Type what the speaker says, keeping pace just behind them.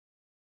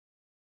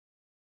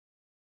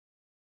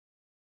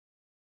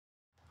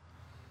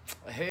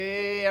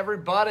Hey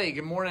everybody,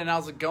 good morning,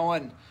 how's it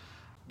going?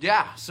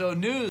 Yeah, so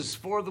news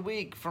for the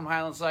week from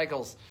Highland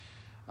Cycles.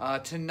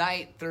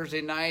 Tonight,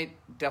 Thursday night,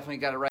 definitely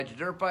got to ride your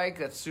dirt bike.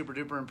 That's super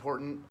duper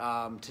important.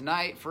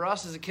 Tonight, for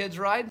us, is a kids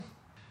ride.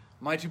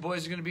 My two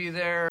boys are going to be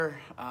there.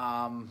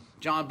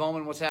 John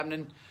Bowman, what's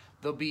happening?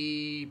 There'll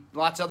be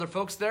lots of other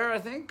folks there, I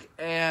think,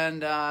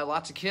 and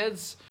lots of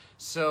kids.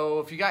 So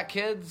if you got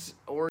kids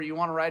or you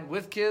want to ride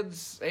with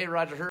kids, hey,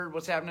 Roger Hurd,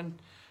 what's happening?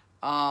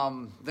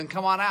 Then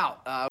come on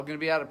out. We're going to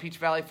be out at Peach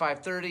Valley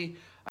 5:30.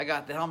 I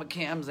got the helmet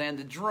cams and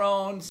the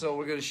drone, so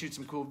we're going to shoot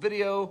some cool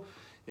video.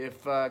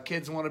 If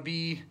kids want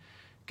to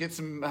get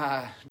some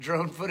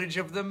drone footage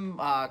of them,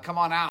 come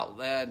on out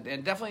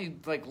and definitely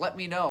let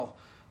me know.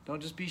 Don't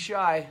just be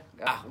shy.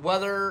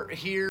 Weather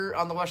here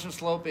on the Western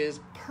Slope is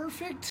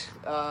perfect.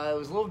 It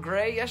was a little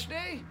gray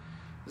yesterday.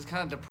 It was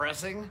kind of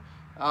depressing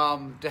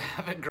to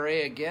have it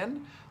gray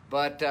again,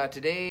 but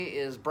today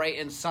is bright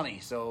and sunny,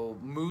 so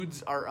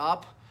moods are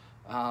up.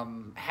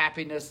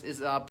 Happiness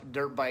is up.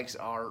 Dirt bikes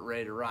are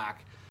ready to rock.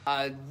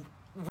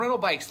 Rental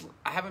bikes.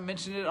 I haven't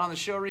mentioned it on the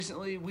show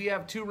recently. We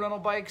have two rental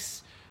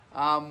bikes.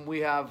 We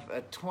have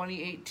a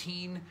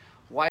 2018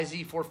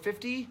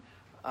 YZ450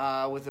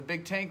 with a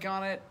big tank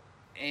on it,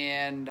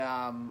 and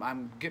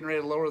I'm getting ready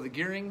to lower the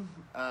gearing,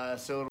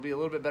 so it'll be a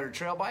little bit better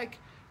trail bike.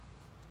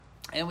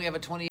 And we have a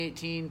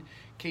 2018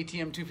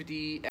 KTM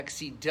 250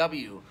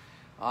 XCW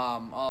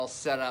all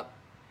set up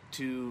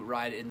to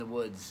ride in the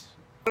woods.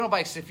 Rental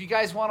bikes, if you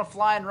guys want to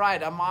fly and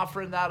ride, I'm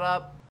offering that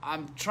up.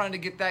 I'm trying to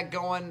get that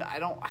going. I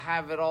don't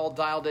have it all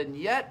dialed in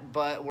yet,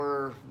 but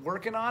we're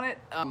working on it.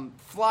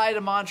 Fly to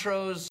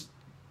Montrose.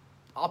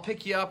 I'll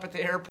pick you up at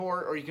the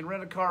airport, or you can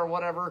rent a car or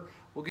whatever.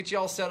 We'll get you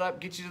all set up,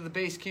 get you to the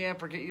base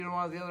camp, or get you to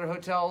one of the other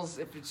hotels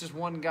if it's just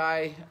one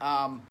guy,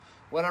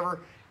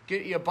 whatever.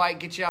 Get you a bike,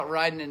 get you out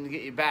riding, and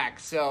get you back.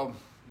 So,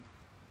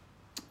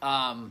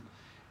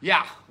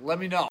 yeah, let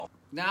me know.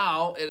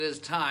 Now it is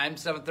time,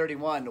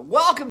 7:31.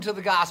 Welcome to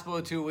the Gospel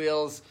of Two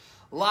Wheels,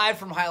 live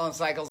from Highland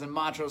Cycles in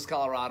Montrose,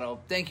 Colorado.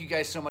 Thank you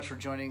guys so much for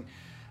joining.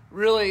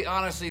 Really,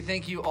 honestly,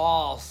 thank you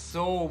all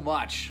so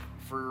much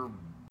for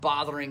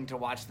bothering to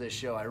watch this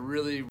show. I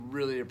really,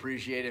 really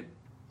appreciate it.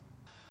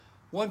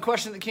 One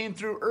question that came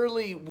through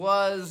early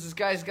was, this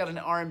guy's got an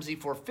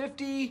RMZ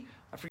 450.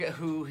 I forget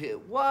who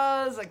it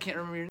was. I can't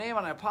remember your name,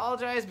 and I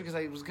apologize because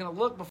I was going to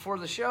look before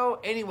the show.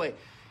 Anyway,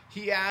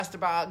 he asked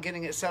about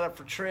getting it set up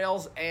for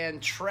trails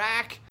and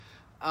track,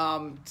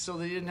 so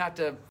they didn't have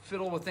to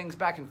fiddle with things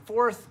back and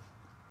forth.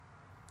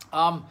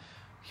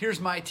 Here's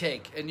my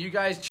take, and you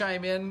guys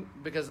chime in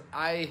because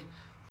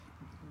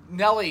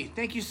Nelly,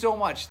 thank you so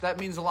much. That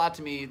means a lot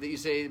to me that you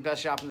say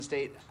best shop in the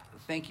state.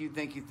 Thank you,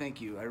 thank you,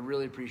 thank you. I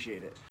really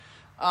appreciate it.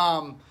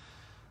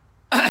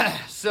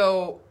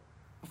 So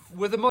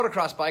with a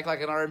motocross bike like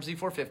an RMZ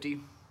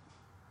 450,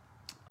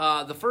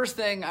 the first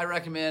thing I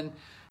recommend,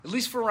 at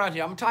least for around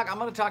here, I'm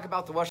going to talk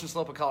about the Western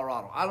Slope of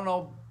Colorado. I don't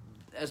know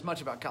as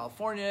much about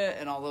California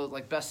and all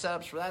those best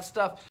setups for that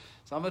stuff.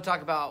 So I'm going to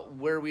talk about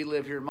where we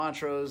live here in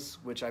Montrose,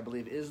 which I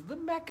believe is the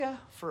mecca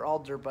for all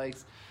dirt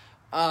bikes.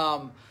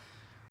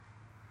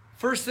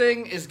 First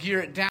thing is gear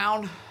it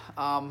down,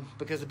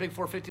 because a big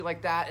 450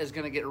 like that is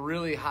going to get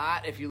really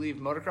hot if you leave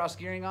motocross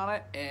gearing on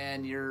it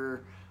and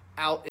you're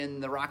out in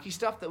the rocky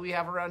stuff that we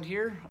have around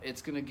here.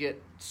 It's going to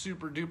get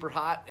super duper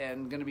hot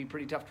and going to be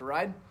pretty tough to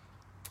ride.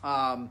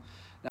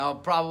 Now,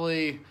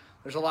 probably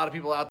there's a lot of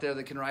people out there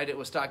that can ride it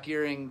with stock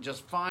gearing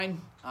just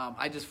fine.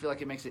 I just feel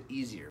like it makes it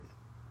easier.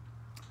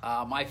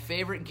 My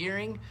favorite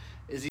gearing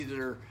is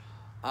either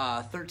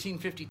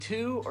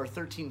 1352 or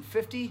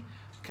 1350.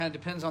 Kind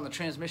of depends on the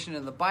transmission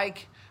and the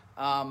bike.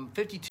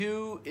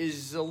 52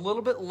 is a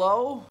little bit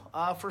low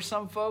for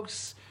some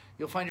folks.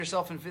 You'll find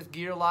yourself in fifth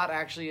gear a lot,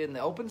 actually, in the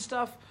open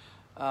stuff,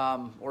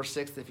 or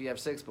sixth if you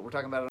have sixth, but we're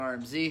talking about an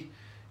RMZ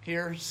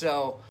here.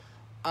 So,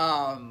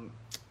 for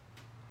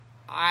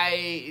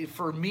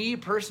me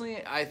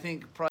personally, I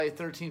think probably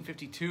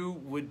 1352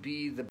 would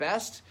be the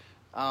best,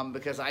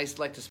 because I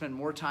like to spend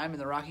more time in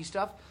the rocky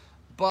stuff.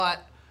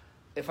 But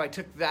if I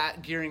took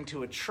that gearing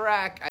to a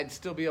track, I'd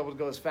still be able to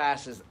go as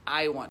fast as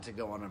I want to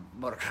go on a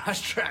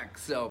motocross track.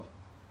 So,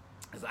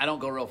 because I don't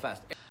go real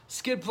fast.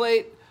 Skid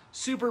plate,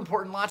 super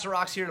important. Lots of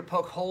rocks here to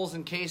poke holes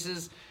in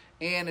cases,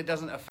 and it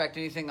doesn't affect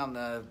anything on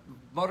the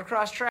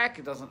motocross track.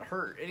 It doesn't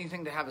hurt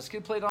anything to have a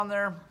skid plate on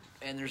there.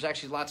 And there's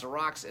actually lots of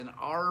rocks in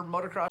our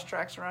motocross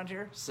tracks around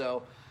here,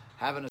 so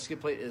having a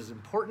skid plate is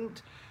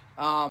important.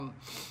 I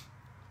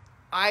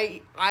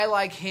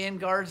like hand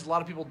guards. A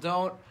lot of people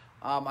don't.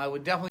 I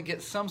would definitely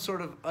get some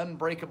sort of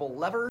unbreakable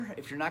lever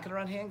if you're not going to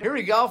run hand guards. Here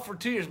we go for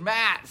 2 years.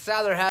 Matt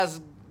Souther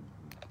has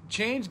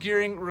change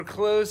gearing,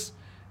 recluse,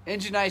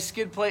 enginized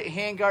skid plate,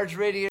 hand guards,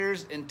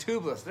 radiators, and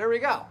tubeless. There we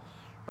go.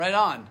 Right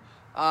on.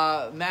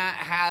 Matt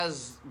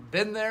has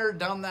been there,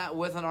 done that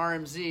with an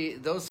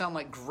RMZ. Those sound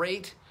like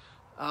great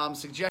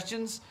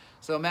suggestions.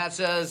 So Matt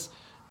says,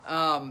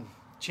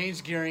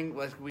 change gearing,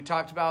 like we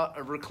talked about,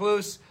 a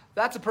recluse.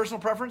 That's a personal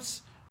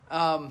preference.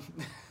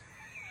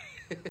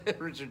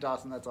 Richard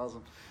Dawson, that's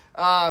awesome.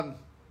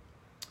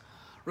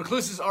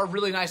 Recluses are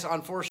really nice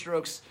on 4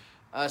 strokes,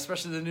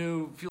 especially the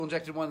new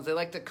fuel-injected ones. They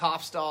like to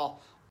cough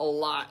stall a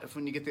lot if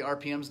when you get the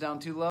RPMs down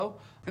too low.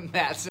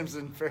 Matt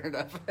Simpson, fair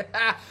enough.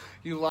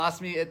 You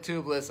lost me at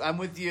tubeless. I'm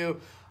with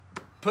you.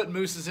 Put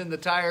mooses in the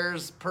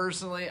tires.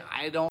 Personally,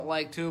 I don't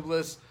like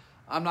tubeless.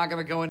 I'm not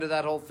going to go into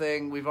that whole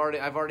thing.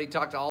 I've already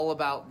talked all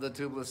about the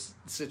tubeless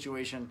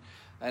situation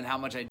and how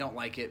much I don't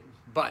like it.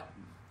 But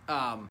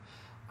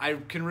I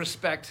can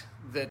respect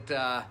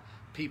that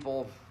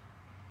people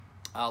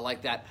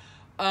like that.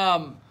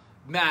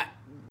 Matt,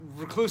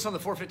 Recluse on the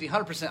 450,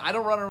 100%. I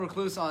don't run a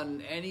Recluse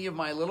on any of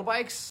my little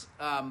bikes,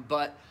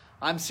 but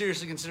I'm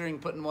seriously considering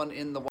putting one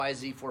in the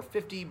YZ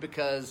 450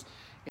 because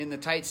in the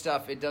tight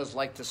stuff, it does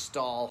like to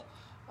stall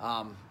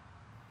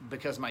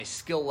because my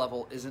skill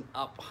level isn't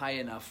up high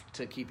enough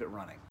to keep it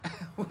running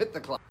with the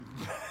club.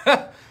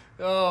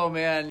 Oh,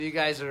 man, you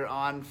guys are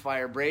on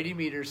fire. Brady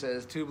Meter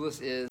says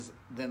tubeless is,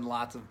 then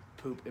lots of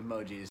poop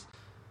emojis.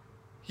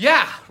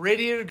 Yeah,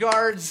 radiator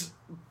guards.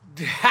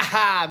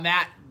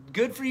 Matt,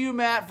 good for you,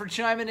 Matt, for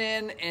chiming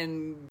in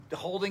and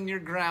holding your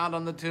ground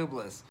on the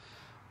tubeless.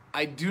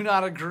 I do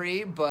not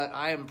agree, but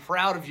I am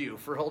proud of you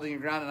for holding your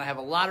ground, and I have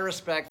a lot of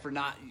respect for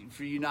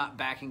you not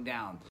backing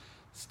down.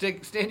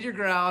 Stand your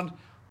ground.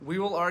 We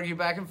will argue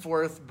back and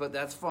forth, but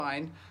that's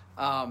fine.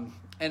 And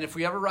if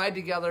we ever ride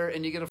together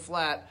and you get a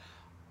flat,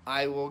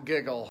 I will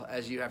giggle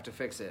as you have to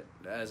fix it,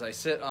 as I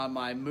sit on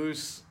my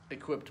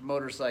Moose-equipped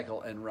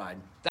motorcycle and ride.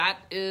 That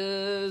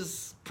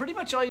is pretty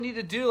much all you need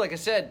to do. Like I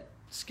said,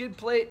 skid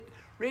plate,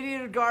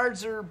 radiator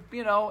guards are,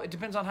 it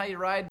depends on how you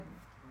ride,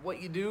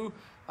 what you do.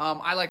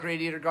 I like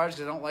radiator guards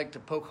because I don't like to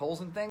poke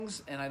holes in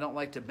things, and I don't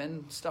like to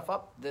bend stuff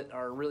up that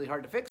are really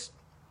hard to fix.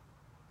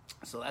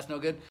 So that's no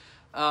good.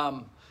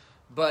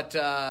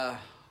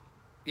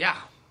 Yeah,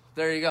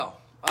 there you go.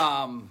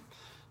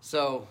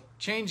 So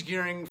change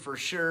gearing for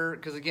sure,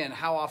 because again,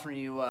 how often are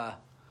you...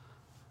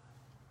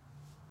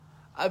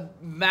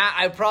 Matt,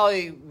 I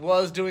probably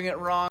was doing it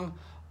wrong,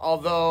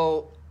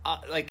 although,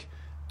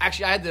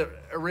 actually, I had the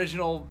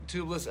original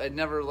tubeless. I'd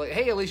never,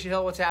 hey, Alicia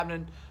Hill, what's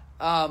happening?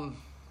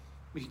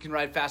 You can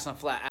ride fast on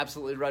flat.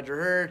 Absolutely, Roger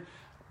Hurd.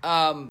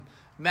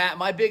 Matt,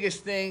 my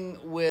biggest thing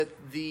with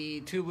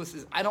the tubeless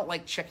is I don't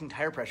like checking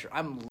tire pressure.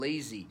 I'm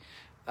lazy,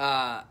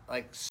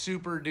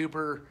 super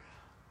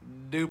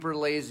duper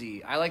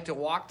lazy. I like to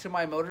walk to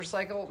my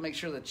motorcycle, make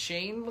sure the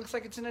chain looks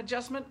like it's an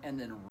adjustment, and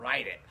then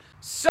ride it.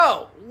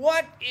 So,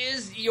 what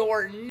is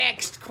your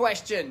next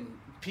question?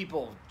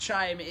 People,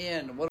 chime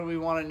in. What do we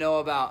want to know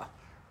about?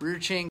 Rear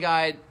chain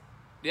guide.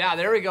 Yeah,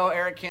 there we go,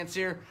 Eric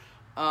Cansier.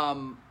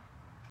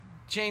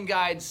 Chain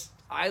guides,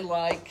 I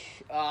like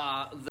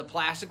the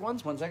plastic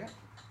ones. 1 second.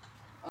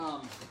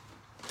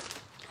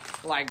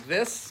 Like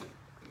this.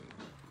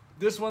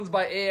 This one's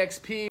by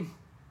AXP.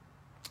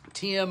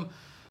 TM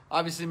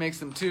obviously makes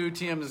them too.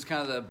 TM is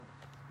kind of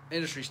the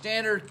industry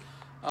standard.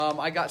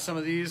 I got some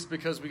of these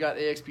because we got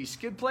AXP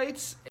skid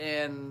plates,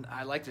 and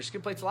I like their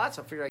skid plates a lot,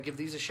 so I figured I'd give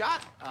these a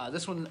shot.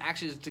 This one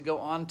actually is to go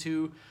on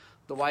to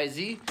the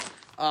YZ.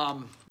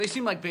 They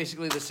seem like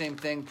basically the same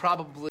thing.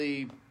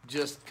 Probably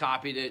just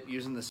copied it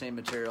using the same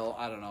material.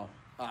 I don't know.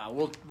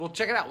 We'll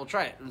check it out. We'll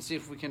try it and see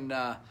if we can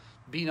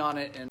beat on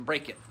it and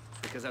break it,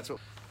 because that's what...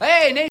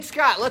 Hey, Nate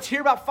Scott, let's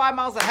hear about 5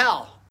 Miles of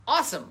Hell.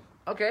 Awesome.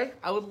 Okay,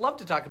 I would love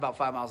to talk about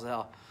 5 Miles of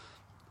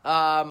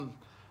Hell.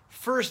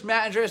 First,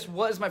 Matt Andreas,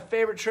 what is my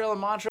favorite trail in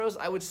Montrose?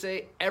 I would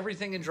say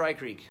everything in Dry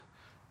Creek.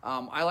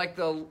 I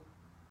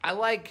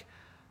like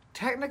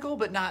technical,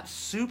 but not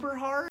super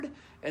hard,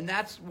 and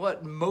that's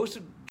what most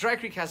of Dry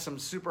Creek has. Some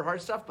super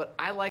hard stuff, but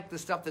I like the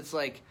stuff that's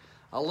like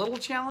a little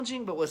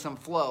challenging, but with some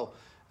flow.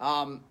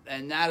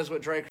 And that is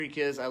what Dry Creek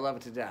is. I love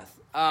it to death.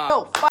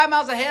 5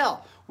 Miles of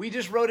Hell. We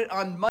just rode it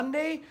on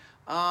Monday.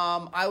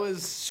 I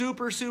was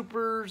super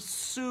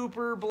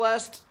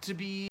blessed to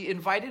be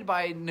invited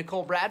by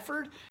Nicole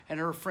Bradford and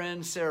her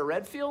friend Sarah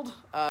Redfield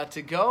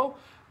to go.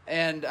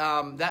 And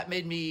that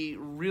made me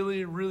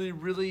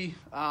really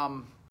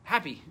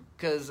happy,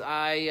 because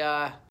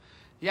I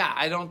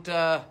don't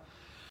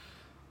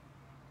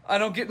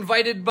get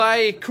invited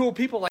by cool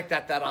people like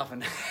that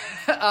often.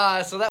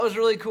 So that was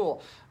really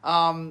cool.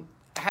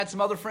 Had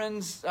some other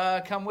friends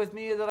come with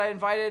me that I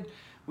invited.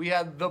 We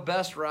had the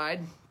best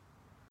ride.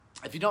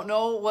 If you don't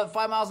know what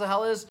 5 Miles of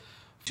Hell is,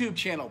 YouTube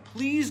channel.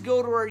 Please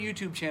go to our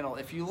YouTube channel.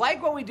 If you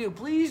like what we do,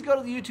 please go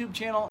to the YouTube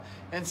channel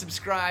and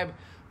subscribe,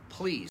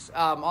 please.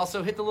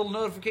 Also, hit the little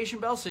notification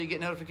bell so you get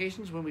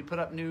notifications when we put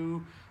up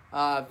new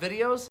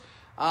videos.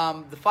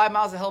 The 5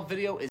 Miles of Hell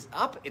video is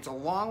up. It's a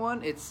long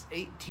one. It's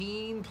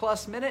 18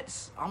 plus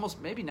minutes, almost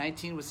maybe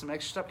 19 with some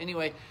extra stuff.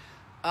 Anyway,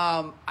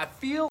 I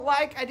feel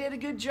like I did a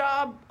good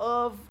job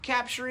of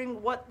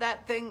capturing what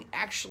that thing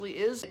actually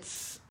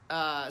is.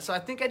 So I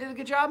think I did a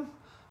good job.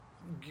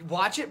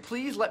 Watch it,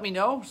 please. Let me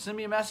know. Send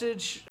me a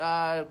message.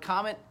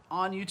 Comment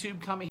on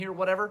YouTube. Comment here.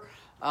 Whatever.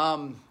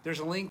 There's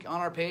a link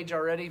on our page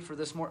already for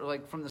this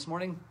from this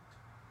morning.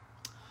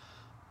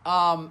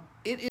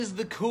 It is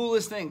the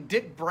coolest thing.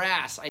 Dick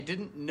Brass. I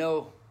didn't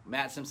know.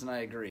 Matt Simpson. I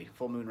agree.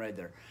 Full moon right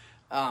there.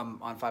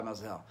 On 5 Miles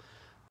of Hell.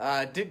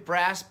 Dick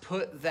Brass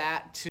put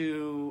that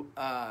trail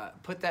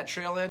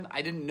in.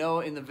 I didn't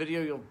know in the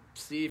video. You'll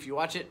see if you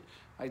watch it.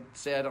 I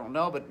say I don't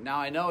know, but now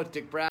I know it's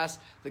Dick Brass.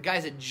 The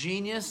guy's a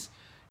genius.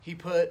 He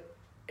put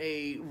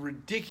a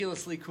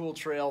ridiculously cool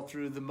trail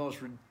through the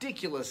most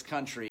ridiculous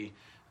country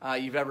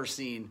you've ever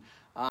seen.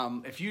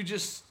 If you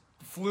just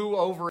flew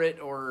over it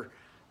or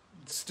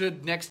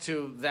stood next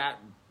to that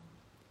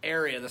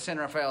area, the San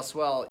Rafael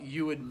Swell,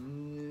 you would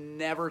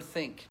never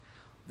think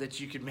that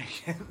you could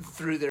make it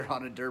through there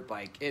on a dirt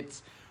bike.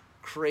 It's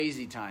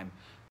crazy time.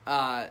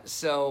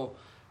 So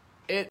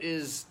it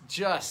is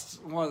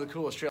just one of the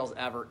coolest trails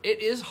ever.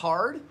 It is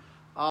hard,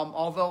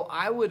 although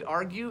I would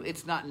argue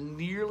it's not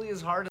nearly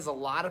as hard as a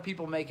lot of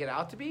people make it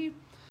out to be.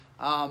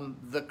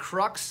 The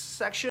crux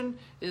section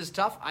is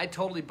tough. I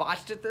totally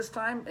botched it this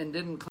time and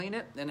didn't clean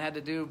it and had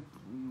to do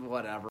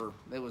whatever.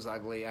 It was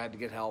ugly. I had to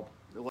get help.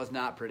 It was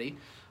not pretty.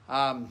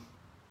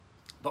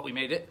 But we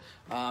made it.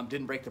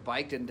 Didn't break the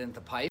bike, didn't dent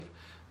the pipe.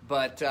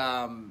 But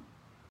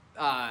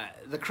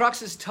the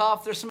crux is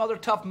tough. There's some other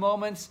tough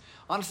moments.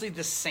 Honestly,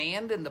 the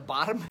sand in the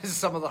bottom is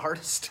some of the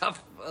hardest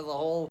stuff of the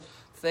whole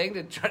thing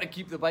to try to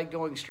keep the bike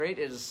going straight.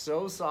 It is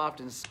so soft.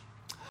 And so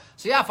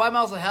yeah, 5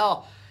 miles of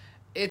hell.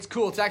 It's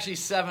cool. It's actually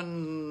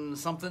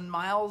 7-something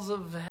miles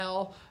of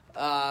hell,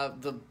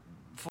 the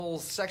full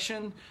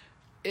section.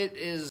 It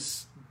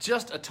is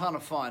just a ton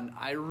of fun.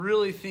 I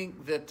really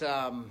think that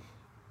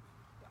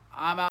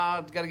I'm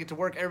out. Got to get to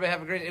work. Everybody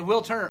have a great day.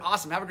 Will Turner,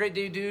 awesome. Have a great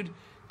day, dude.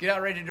 Get out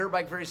and ride a dirt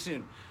bike very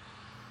soon.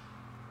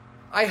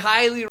 I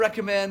highly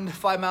recommend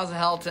 5 miles of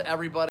hell to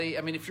everybody.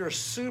 I mean, if you're a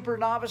super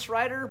novice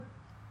rider,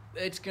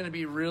 it's going to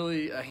be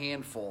really a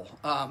handful.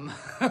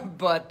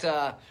 But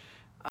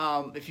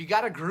if you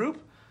got a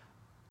group,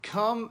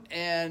 come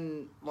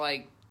and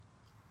like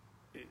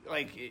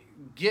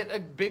get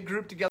a big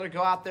group together,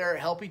 go out there,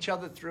 help each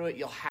other through it.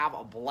 You'll have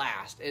a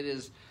blast. It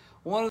is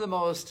one of the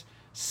most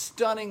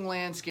stunning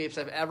landscapes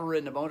I've ever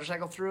ridden a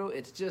motorcycle through.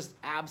 It's just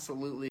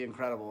absolutely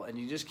incredible, and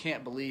you just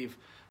can't believe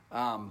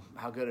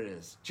how good it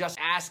is. Just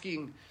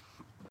asking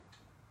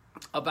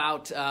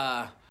about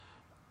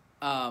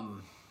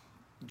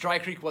Dry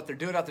Creek, what they're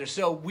doing out there.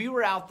 So we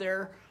were out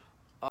there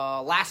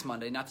last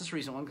Monday, not this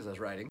recent one because I was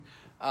riding.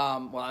 I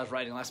was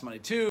riding last Monday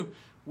too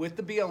with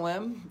the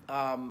BLM.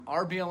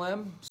 Our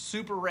BLM,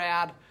 super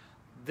rad.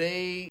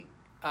 They're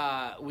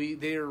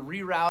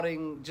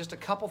rerouting just a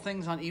couple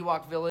things on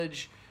Ewok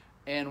Village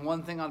and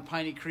one thing on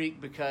Piney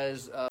Creek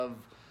because of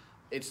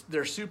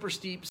they're super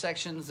steep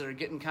sections that are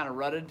getting kind of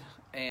rutted,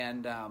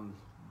 and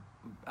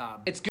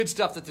it's good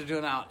stuff that they're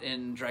doing out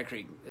in Dry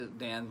Creek,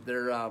 Dan.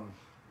 They're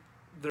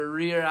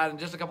rerouting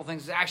just a couple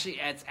things. Actually,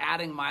 it's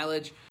adding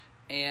mileage,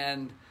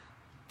 and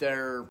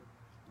they're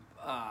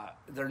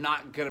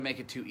not going to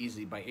make it too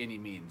easy by any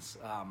means.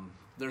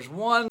 There's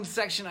one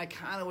section I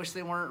kind of wish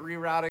they weren't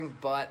rerouting,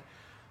 but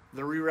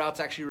the reroute's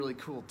actually really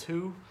cool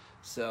too.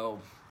 So,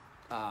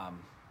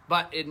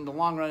 but in the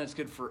long run, it's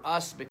good for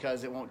us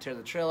because it won't tear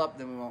the trail up,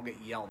 then we won't get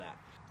yelled at.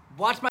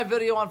 Watch my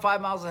video on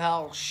 5 miles of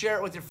hell. Share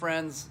it with your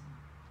friends.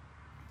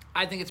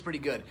 I think it's pretty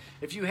good.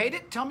 If you hate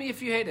it, tell me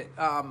if you hate it.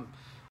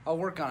 I'll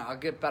work on it. I'll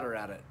get better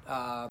at it.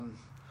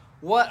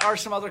 What are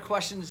some other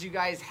questions you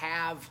guys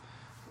have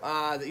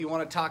that you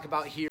want to talk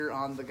about here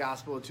on the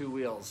Gospel of Two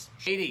Wheels?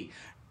 80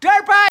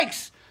 dirt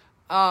bikes.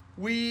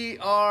 We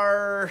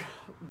are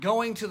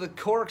going to the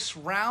Corks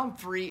Round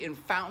 3 in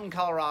Fountain,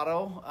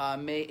 Colorado,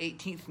 May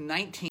 18th,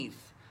 19th.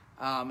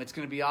 It's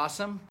going to be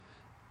awesome.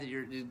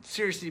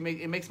 Seriously,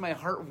 it makes my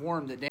heart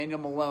warm that Daniel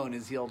Malone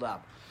is healed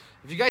up.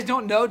 If you guys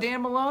don't know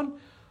Dan Malone,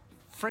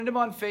 friend him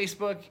on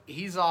Facebook.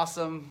 He's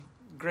awesome.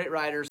 Great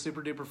rider,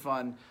 super duper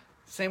fun.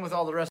 Same with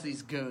all the rest of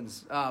these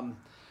goons. And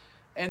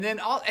then,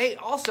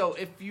 also,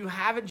 if you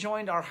haven't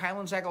joined our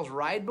Highland Cycles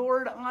ride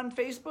board on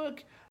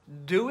Facebook,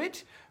 do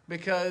it,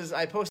 because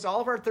I post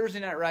all of our Thursday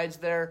night rides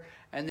there,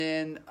 and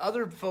then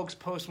other folks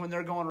post when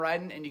they're going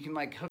riding, and you can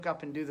like hook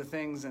up and do the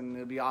things, and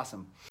it'll be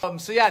awesome.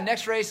 So yeah,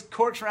 next race,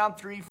 Corks Round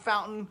 3,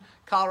 Fountain,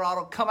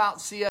 Colorado. Come out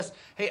and see us.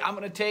 Hey, I'm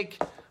going to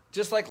take,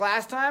 just like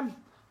last time,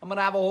 I'm going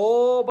to have a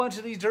whole bunch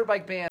of these dirt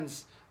bike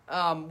bands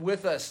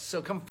with us.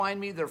 So come find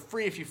me. They're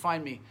free if you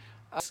find me.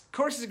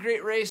 Corks is a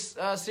great race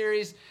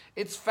series.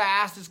 It's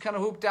fast. It's kind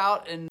of hooped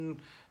out and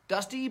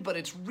dusty, but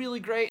it's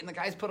really great. And the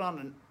guys put on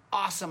an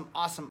awesome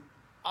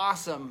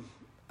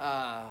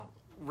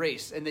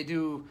race. And they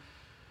do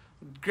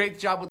a great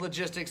job with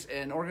logistics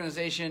and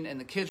organization. And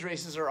the kids'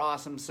 races are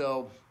awesome.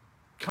 So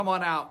come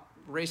on out.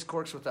 Race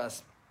Corks with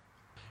us.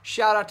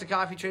 Shout out to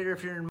Coffee Trader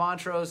if you're in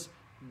Montrose.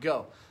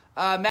 Go.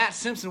 Matt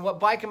Simpson,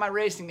 what bike am I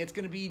racing? It's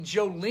going to be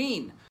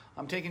Jolene.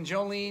 I'm taking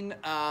Jolene,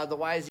 the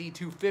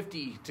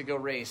YZ250 to go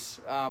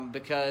race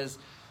because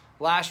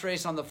last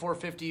race on the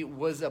 450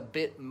 was a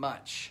bit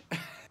much.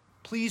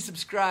 Please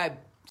subscribe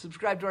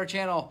to our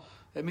channel.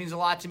 It means a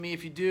lot to me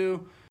if you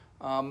do.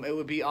 It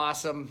would be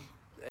awesome.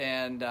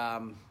 And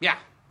yeah,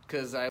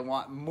 because I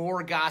want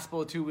more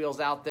Gospel of Two Wheels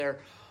out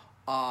there.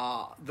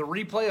 The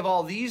replay of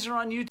all these are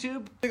on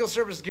YouTube. Legal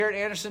Service, Garrett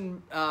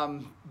Anderson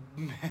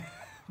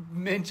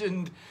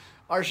mentioned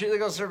our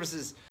legal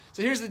services.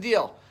 So here's the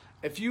deal.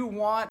 if you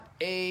want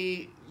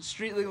a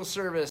street legal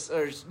service,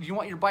 or you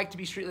want your bike to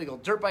be street legal,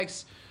 dirt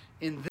bikes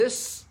in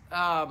this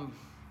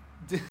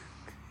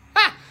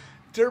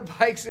dirt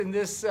bikes in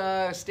this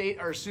state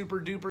are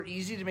super duper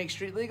easy to make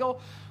street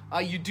legal.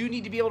 You do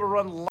need to be able to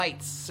run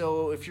lights.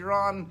 So if you're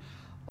on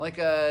like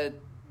a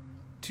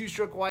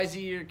 2-stroke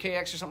YZ or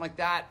KX or something like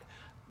that,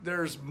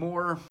 there's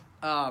more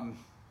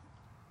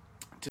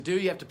to do.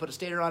 You have to put a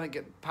stator on it,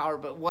 get power,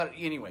 but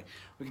anyway,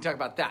 we can talk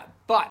about that.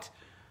 But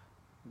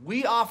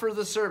we offer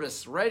the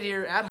service right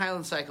here at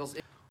Highland Cycles.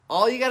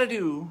 All you got to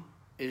do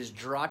is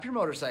drop your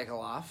motorcycle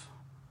off.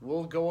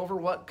 We'll go over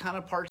what kind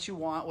of parts you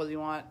want, whether you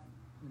want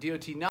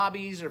DOT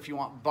knobbies or if you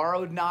want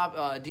borrowed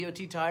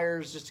DOT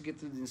tires just to get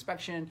through the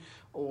inspection,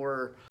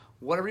 or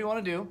whatever you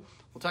want to do.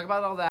 We'll talk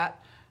about all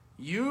that.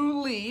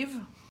 You leave.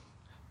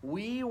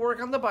 We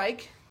work on the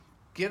bike,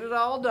 get it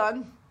all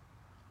done,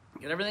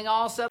 get everything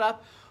all set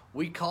up.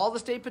 We call the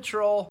state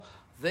patrol.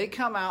 They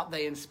come out,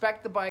 they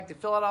inspect the bike, they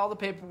fill out all the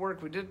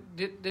paperwork. You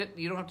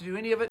don't have to do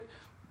any of it.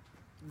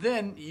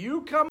 Then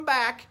you come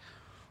back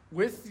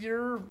with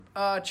your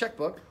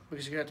checkbook,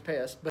 because you're going to have to pay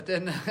us. But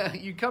then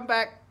you come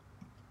back,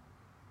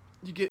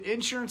 you get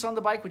insurance on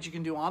the bike, which you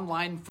can do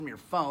online from your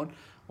phone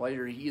while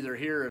you're either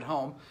here or at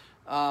home.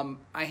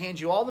 I hand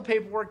you all the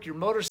paperwork, your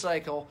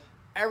motorcycle,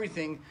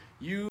 everything.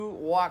 You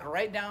walk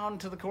right down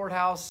to the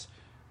courthouse,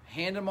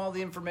 hand them all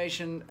the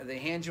information, they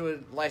hand you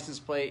a license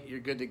plate, you're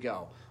good to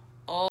go.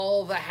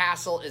 All the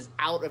hassle is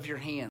out of your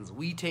hands.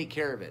 We take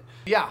care of it.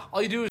 Yeah,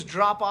 all you do is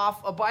drop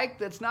off a bike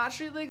that's not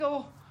street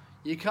legal.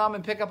 You come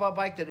and pick up a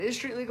bike that is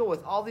street legal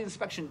with all the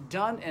inspection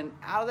done and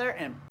out of there,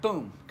 and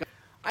boom.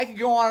 I could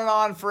go on and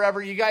on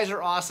forever. You guys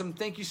are awesome.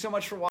 Thank you so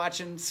much for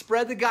watching.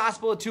 Spread the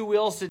gospel of two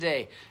wheels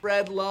today.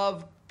 Spread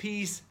love,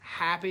 peace,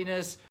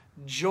 happiness,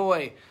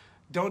 joy.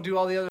 Don't do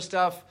all the other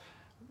stuff.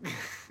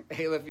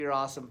 Aleph, you're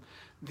awesome.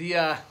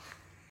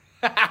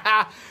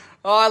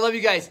 Oh, I love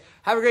you guys.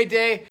 Have a great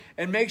day,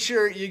 and make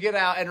sure you get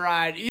out and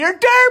ride your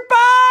dirt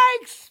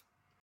bikes!